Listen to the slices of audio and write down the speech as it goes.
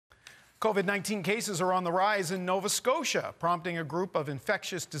COVID-19 cases are on the rise in Nova Scotia, prompting a group of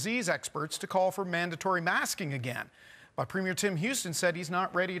infectious disease experts to call for mandatory masking again. But Premier Tim Houston said he's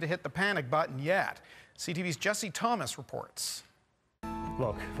not ready to hit the panic button yet. CTV's Jesse Thomas reports.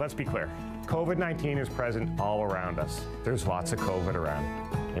 Look, let's be clear. COVID-19 is present all around us. There's lots of COVID around,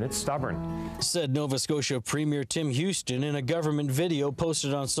 and it's stubborn. Said Nova Scotia Premier Tim Houston in a government video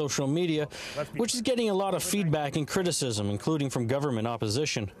posted on social media, which is getting a lot of feedback and criticism, including from government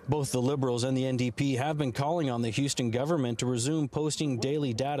opposition. Both the Liberals and the NDP have been calling on the Houston government to resume posting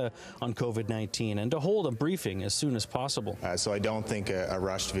daily data on COVID-19 and to hold a briefing as soon as possible. So I don't think a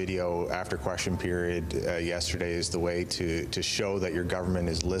rushed video after question period yesterday is the way to show that your government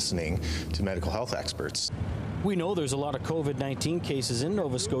is listening to medical health experts. We know there's a lot of COVID-19 cases in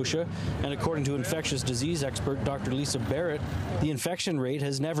Nova Scotia, and according to infectious disease expert Dr. Lisa Barrett, the infection rate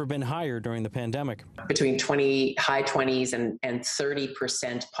has never been higher during the pandemic. Between high 20s and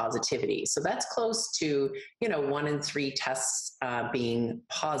 30% positivity. So that's close to, 1 in 3 tests being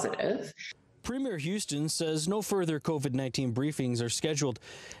positive. Premier Houston says no further COVID-19 briefings are scheduled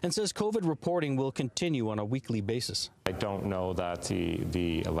and says COVID reporting will continue on a weekly basis. I don't know that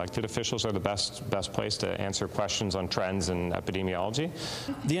the elected officials are the best place to answer questions on trends in epidemiology.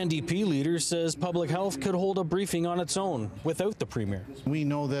 The NDP leader says public health could hold a briefing on its own without the Premier. We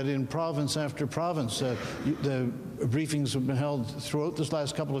know that in province after province, the briefings have been held throughout this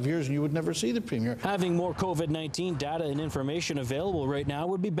last couple of years and you would never see the Premier. Having more COVID-19 data and information available right now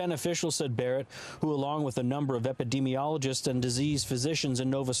would be beneficial, said Barrett, who along with a number of epidemiologists and disease physicians in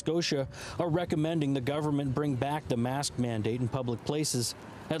Nova Scotia are recommending the government bring back the mask mandate in public places,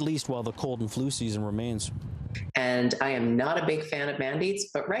 at least while the cold and flu season remains. And I am not a big fan of mandates,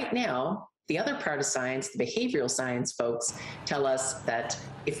 but right now, the other part of science, the behavioral science folks, tell us that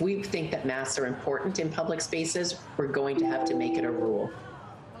if we think that masks are important in public spaces, we're going to have to make it a rule.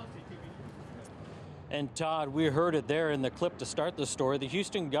 And Todd, we heard it there in the clip to start the story. The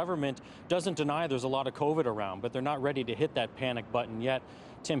Houston government doesn't deny there's a lot of COVID around, but they're not ready to hit that panic button yet.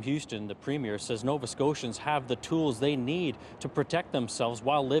 Tim Houston, the Premier, says Nova Scotians have the tools they need to protect themselves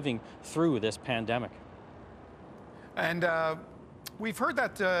while living through this pandemic. And we've heard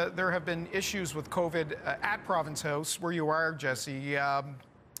that there have been issues with COVID at Province House, where you are, Jesse.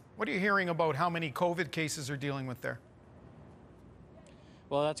 What are you hearing about how many COVID cases are dealing with there?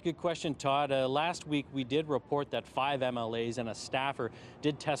 Well, that's a good question, Todd. Last week, we did report that 5 MLAs and a staffer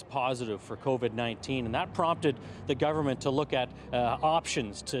did test positive for COVID-19, and that prompted the government to look at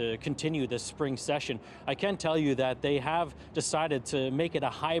options to continue this spring session. I can tell you that they have decided to make it a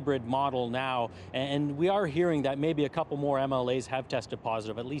hybrid model now, and we are hearing that maybe a couple more MLAs have tested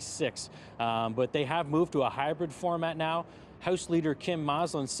positive, at least 6, but they have moved to a hybrid format now. House Leader Kim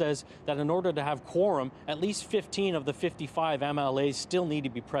Maslin says that in order to have quorum, at least 15 of the 55 MLAs still need to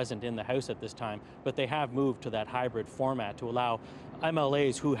be present in the House at this time, but they have moved to that hybrid format to allow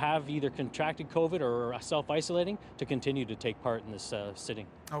MLAs who have either contracted COVID or are self-isolating to continue to take part in this sitting.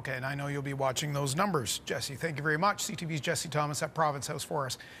 Okay, and I know you'll be watching those numbers, Jesse. Thank you very much. CTV's Jesse Thomas at Province House for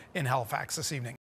us in Halifax this evening.